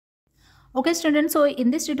Okay students, so in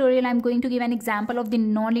this tutorial I'm going to give an example of the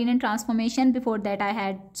nonlinear transformation. Before that I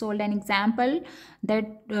had solved an example that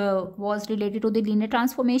was related to the linear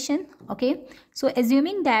transformation. Okay, so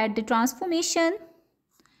assuming that the transformation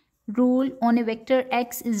rule on a vector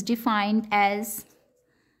x is defined as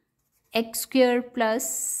x square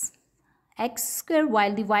plus x square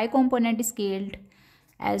while the y component is scaled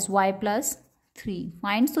as y plus 3.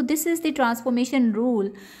 Fine. So this is the transformation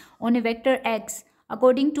rule on a vector x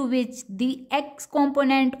according to which the x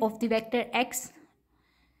component of the vector x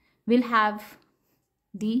will have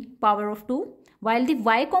the power of 2 while the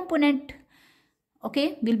y component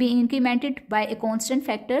will be incremented by a constant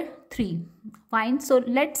factor 3. Fine. So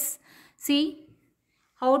let's see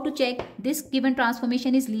how to check this given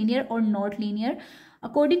transformation is linear or not linear.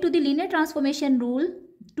 According to the linear transformation rule,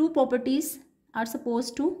 two properties are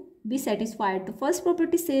supposed to be satisfied. The first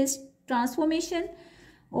property says transformation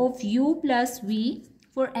of u plus v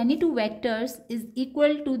for any two vectors is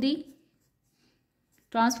equal to the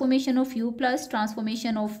transformation of u plus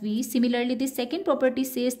transformation of v. Similarly, the second property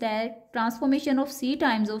says that transformation of c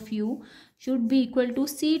times of u should be equal to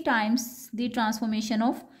c times the transformation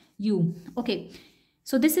of u. Okay,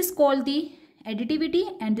 so this is called the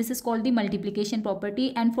additivity and this is called the multiplication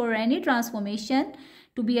property, and for any transformation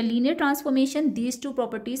to be a linear transformation these two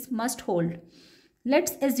properties must hold.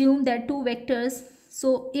 Let's assume that two vectors.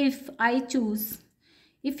 So if I choose,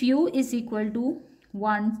 if u is equal to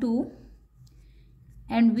 1 2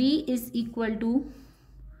 and v is equal to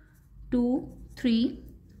 2 3,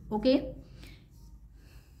 okay,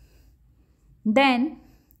 then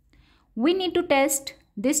we need to test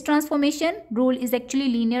this transformation rule is actually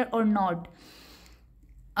linear or not.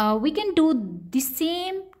 We can do the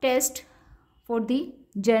same test for the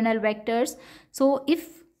general vectors. So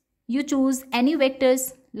if you choose any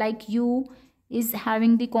vectors like u is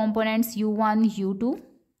having the components u1 u2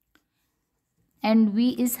 and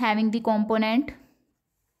v is having the component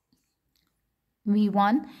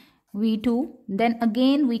v1 v2, then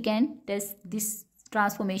again we can test this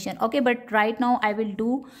transformation. Okay, but right now I will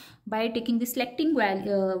do by taking the selecting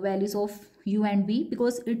values of u and v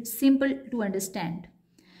because it's simple to understand.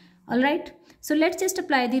 All right, so let's just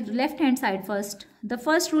apply the left hand side first. The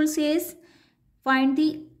first rule says find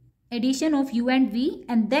the addition of u and v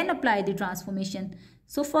and then apply the transformation.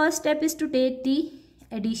 So first step is to take the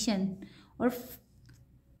addition or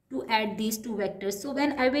to add these two vectors. So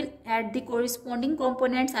when I will add the corresponding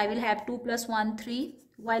components, I will have 2 plus 1 3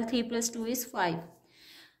 while 3 plus 2 is 5.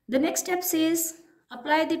 The next step says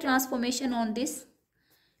apply the transformation on this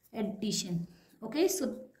addition. Okay,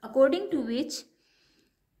 so according to which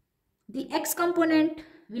the x component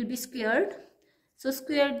will be squared. So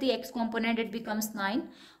square the x component, it becomes 9,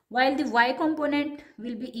 while the y component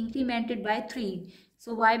will be incremented by 3.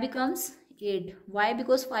 So y becomes 8. Why?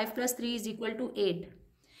 Because 5 plus 3 is equal to 8.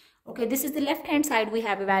 Okay, this is the left hand side we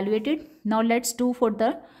have evaluated. Now let's do for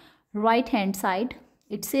the right hand side.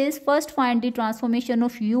 It says first find the transformation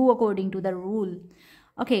of u according to the rule.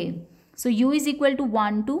 Okay, so u is equal to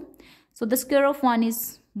 1 2. So the square of 1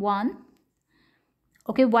 is 1.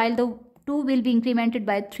 Okay, while the 2 will be incremented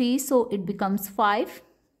by 3, so it becomes 5.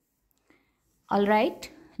 All right,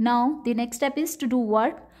 now the next step is to do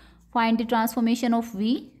what? Find the transformation of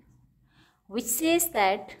v, which says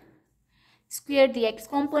that square the x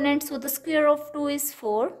component. So the square of 2 is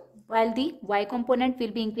 4 while the y component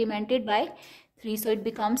will be incremented by 3, so it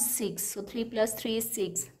becomes 6. So 3 plus 3 is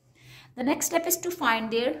 6. The next step is to find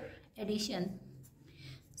their addition.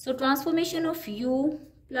 So transformation of u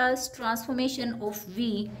plus transformation of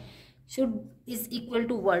v is equal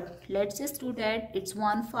to what? Let's just do that. It's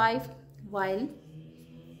 1 5 while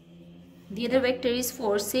the other vector is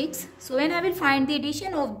 4 6. So when I will find the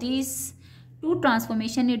addition of these two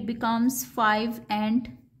transformation, it becomes 5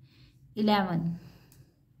 and 11.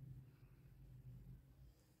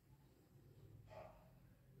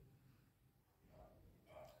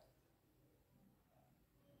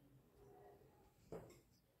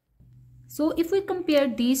 So if we compare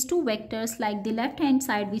these two vectors, like the left hand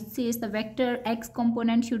side which says the vector x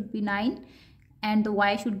component should be 9 and the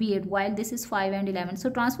y should be 8, while this is 5 and 11. So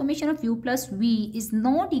transformation of u plus v is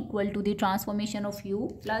not equal to the transformation of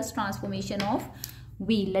u plus transformation of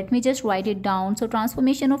v. Let me just write it down. So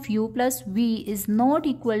transformation of u plus v is not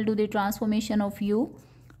equal to the transformation of u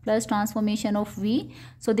plus transformation of v.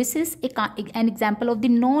 So this is an example of the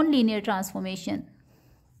non-linear transformation.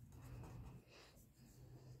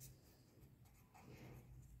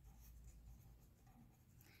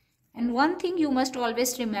 And one thing you must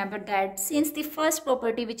always remember that since the first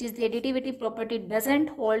property, which is the additivity property, doesn't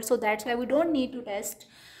hold, so that's why we don't need to test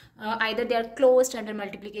either they are closed under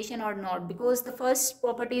multiplication or not, because the first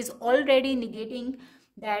property is already negating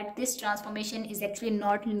that this transformation is actually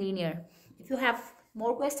not linear. If you have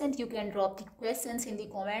more questions, you can drop the questions in the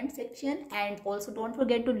comment section, and also don't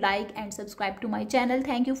forget to like and subscribe to my channel.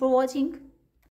 Thank you for watching.